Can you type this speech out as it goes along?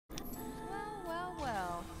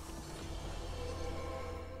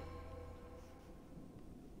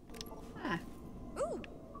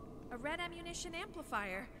ignition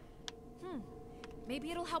amplifier.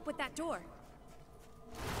 Maybe it'll help with that door.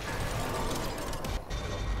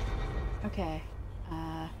 Okay.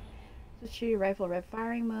 Switch to your rifle red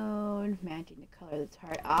firing mode. Matching the color that's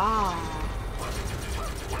hard. Ah.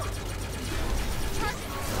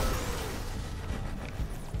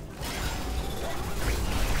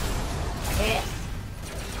 Yeah.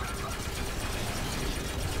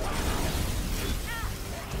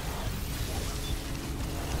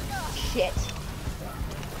 Shit.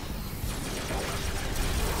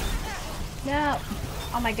 No.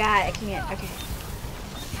 Oh my god, I can't. Okay.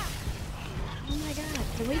 Oh my god,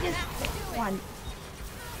 can we just one?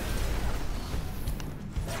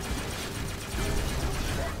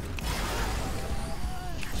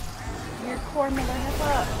 Your core mother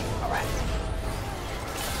up. Alright.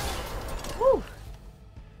 Woo!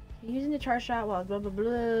 Using the charge shot while blah blah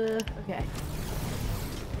blah. Okay.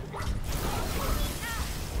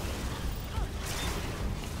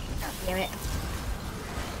 Damn it.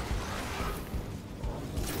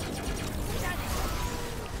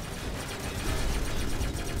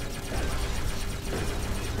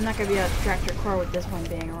 I'm not gonna be able to extract your core with this one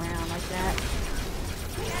being around like that.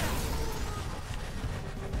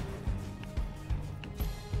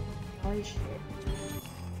 All your shit.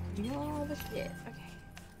 All the shit. Okay.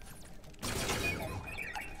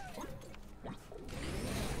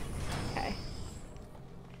 Okay.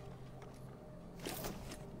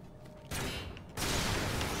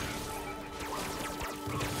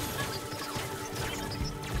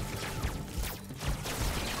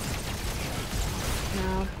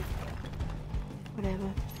 No.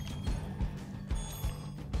 Whatever.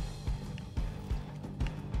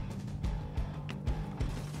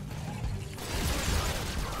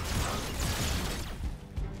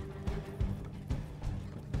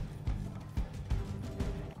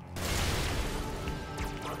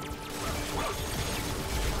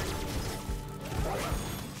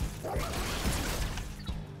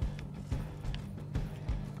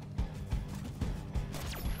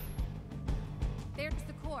 There's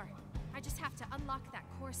the core. I just have to unlock that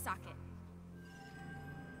core socket.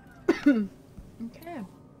 Okay.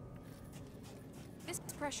 This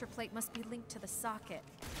pressure plate must be linked to the socket.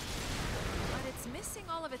 But it's missing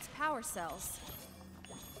all of its power cells.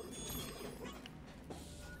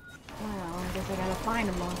 Well, I guess I gotta find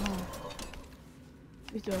them all, huh?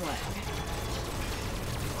 Who's doing what? Okay.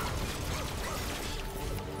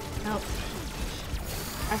 Nope.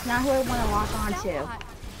 That's not who I want to lock onto. I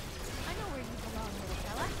know where you belong, little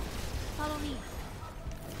fella. Follow me.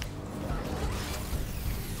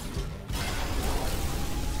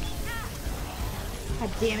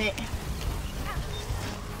 God damn it.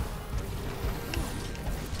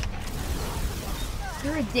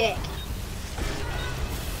 You're a dick.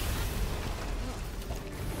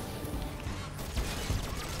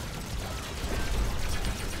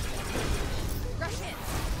 Rush in.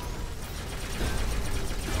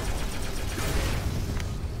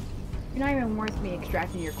 You're not even worth me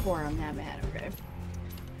extracting your core. I'm that mad, okay?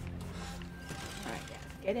 Alright,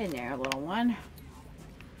 yeah. Get in there, little one.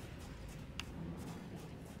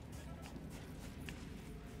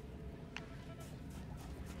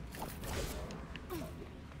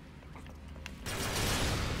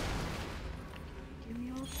 Give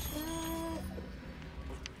me all that.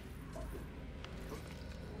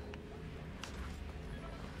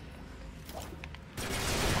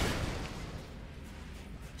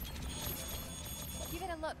 Give it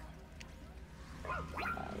a look.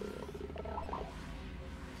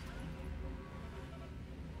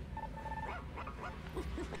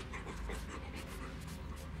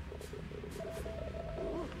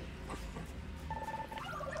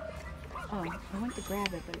 Oh, I went to grab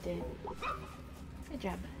it, but it didn't. Good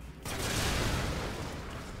job.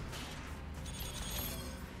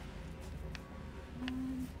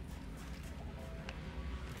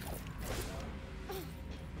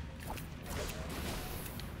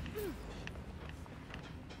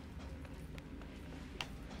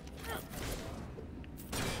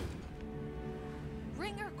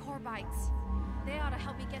 Ringer core bites. They ought to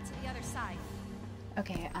help me get to the other side.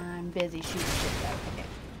 Okay, I'm busy shooting shit though. Okay.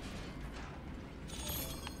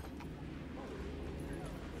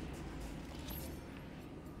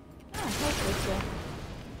 Hopefully so.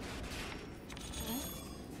 Okay.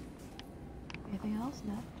 Anything else?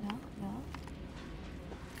 No, no, no.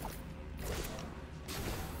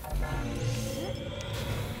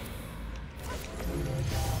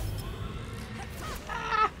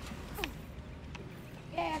 Ah!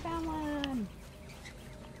 Yeah, I found one.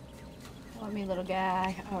 Want me, little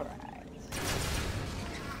guy? All right.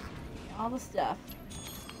 All the stuff.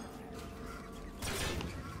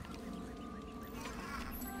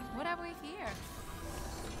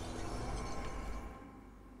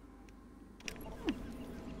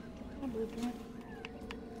 blueprint.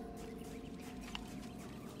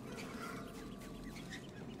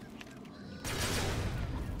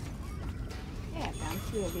 Okay, I found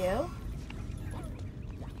 2 of you.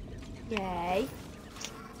 Yay.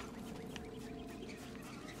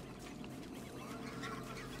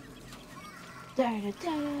 Da da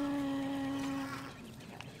da.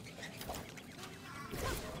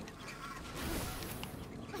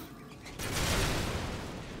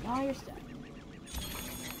 All your stuff.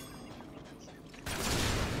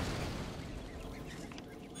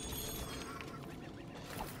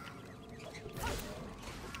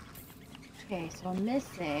 Okay, so I'm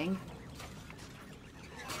missing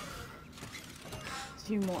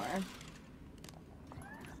 2 more.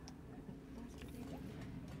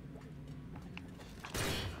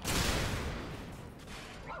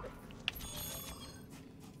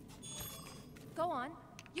 Go on.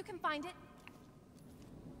 You can find it.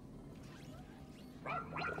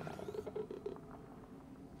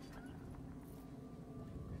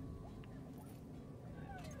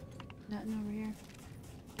 Nothing over here.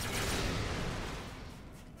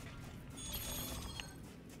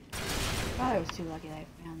 I was too lucky that I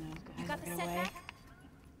found those guys. You got the right set away. back?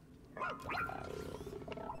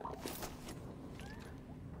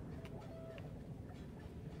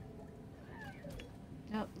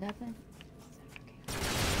 Nope, nothing. Okay.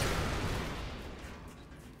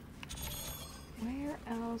 Where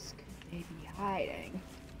else could they be hiding?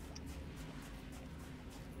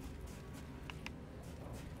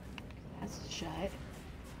 That's shut.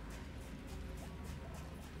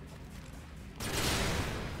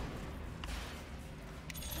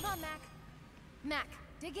 Come on, Mac. Mac,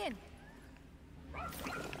 dig in.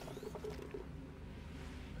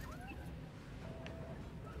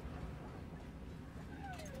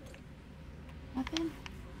 Nothing?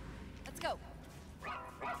 Let's go.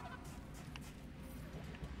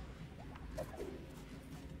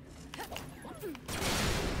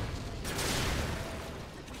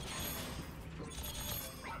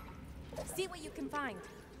 See what you can find.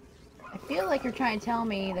 I feel like you're trying to tell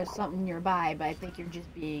me there's something nearby, but I think you're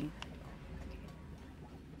just being...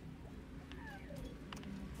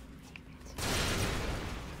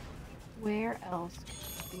 Where else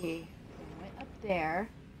could it be? I went up there.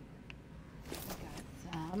 Got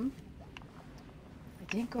some. I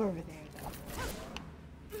didn't go over there though.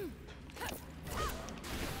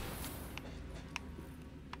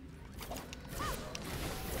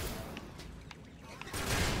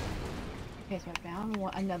 Okay, so I found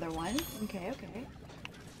one, another one. Okay, okay.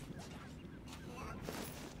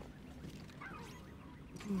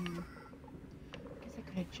 Guess I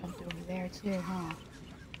could have jumped over there too, huh?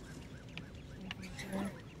 Is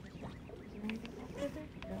there anything else there?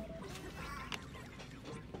 No.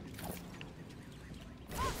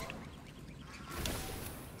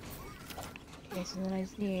 Okay, so then I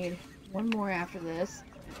just need one more after this.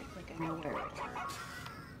 And I think I know where it is.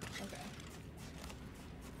 Okay.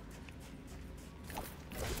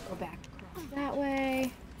 Go back across that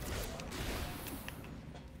way.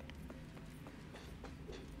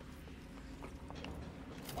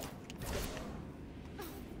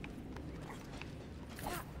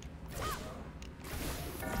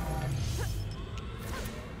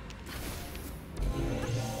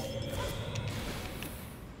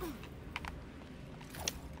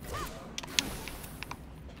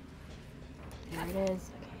 There it is.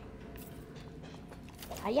 Okay.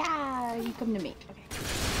 Ah, yeah, you come to me. Okay.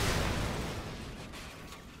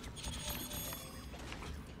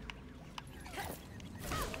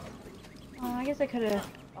 I guess I could have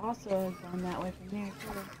also gone that way from there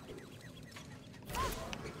too.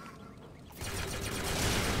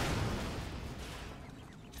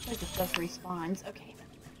 Like the stuff respawns. Okay.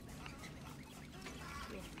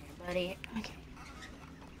 Get in there, buddy. Okay.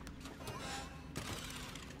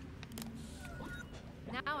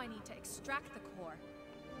 Now I need to extract the core.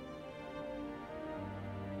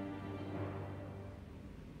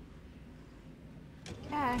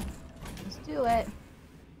 Okay. Let's do it.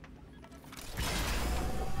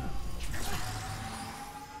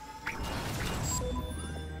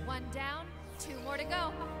 One down, 2 more to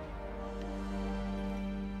go.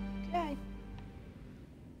 Okay.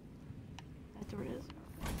 That's where it is.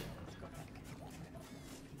 Let's go back.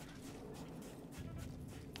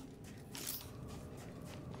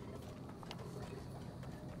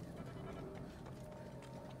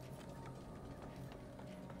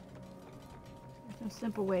 There's no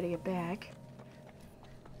simple way to get back.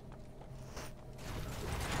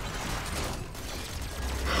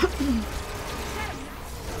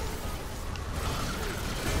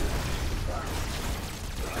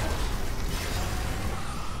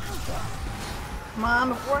 Come on,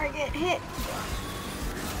 before I get hit.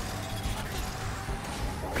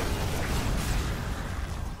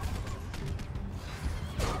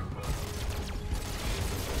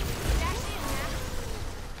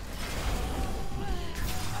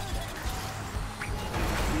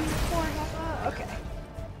 Okay.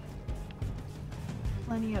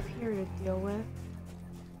 Plenty up here to deal with.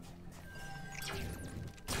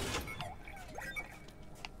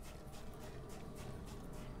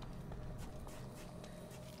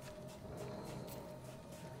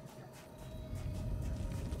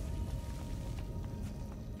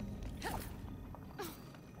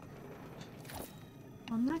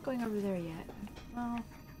 I'm not going over there yet. Well,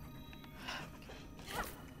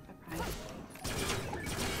 okay.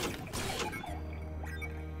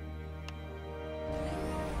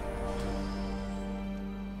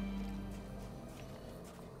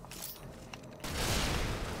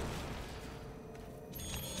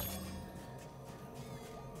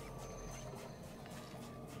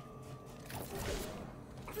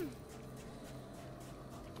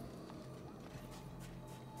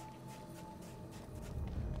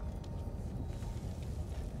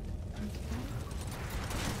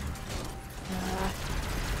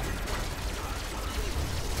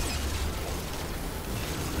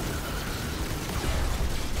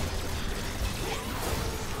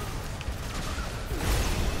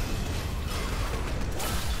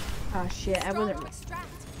 Oh shit, I wasn't. I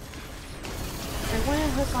want to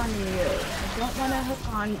hook on you. I don't want to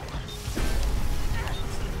hook on.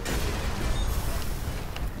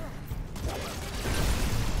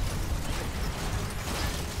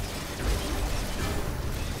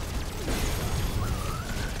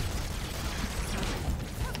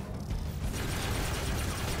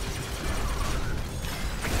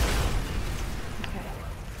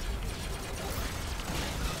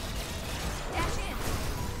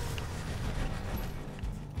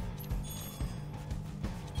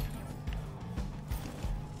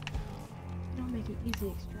 Easy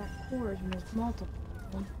extract cores when there's multiple.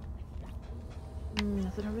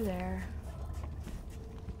 Nothing over there.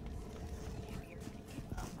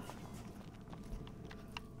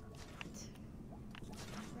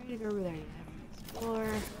 Ready to go over there yet? Explore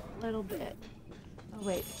a little bit. Oh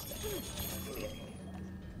wait. Okay.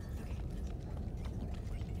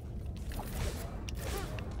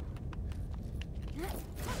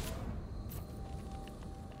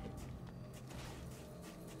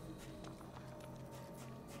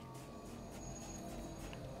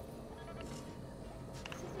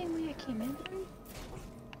 Came in through?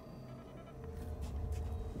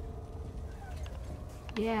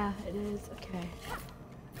 Yeah, it is. Okay.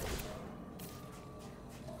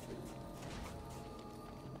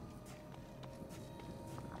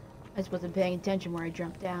 I just wasn't paying attention where I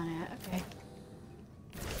jumped down at. Okay.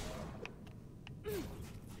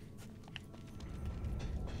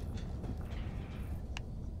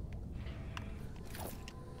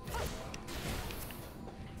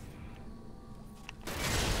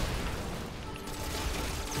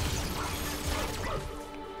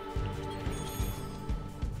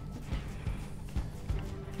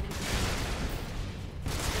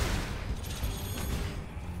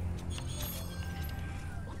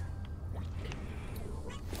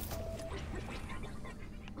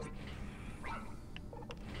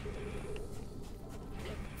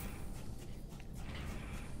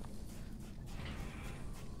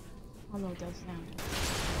 Although it does sound.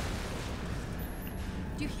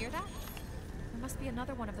 Do you hear that? There must be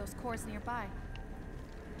another one of those cores nearby.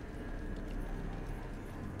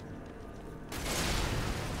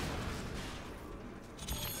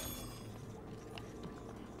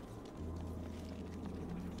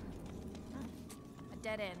 A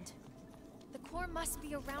dead end. The core must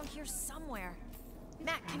be around here somewhere.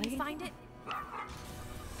 Matt, can you find it?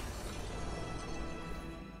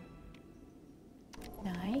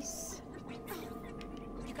 Nice.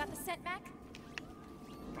 You got the scent, Mac?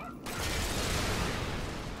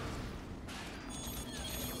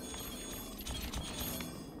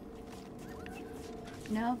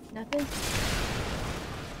 No, nothing.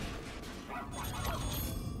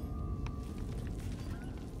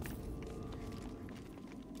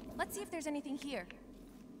 Let's see if there's anything here.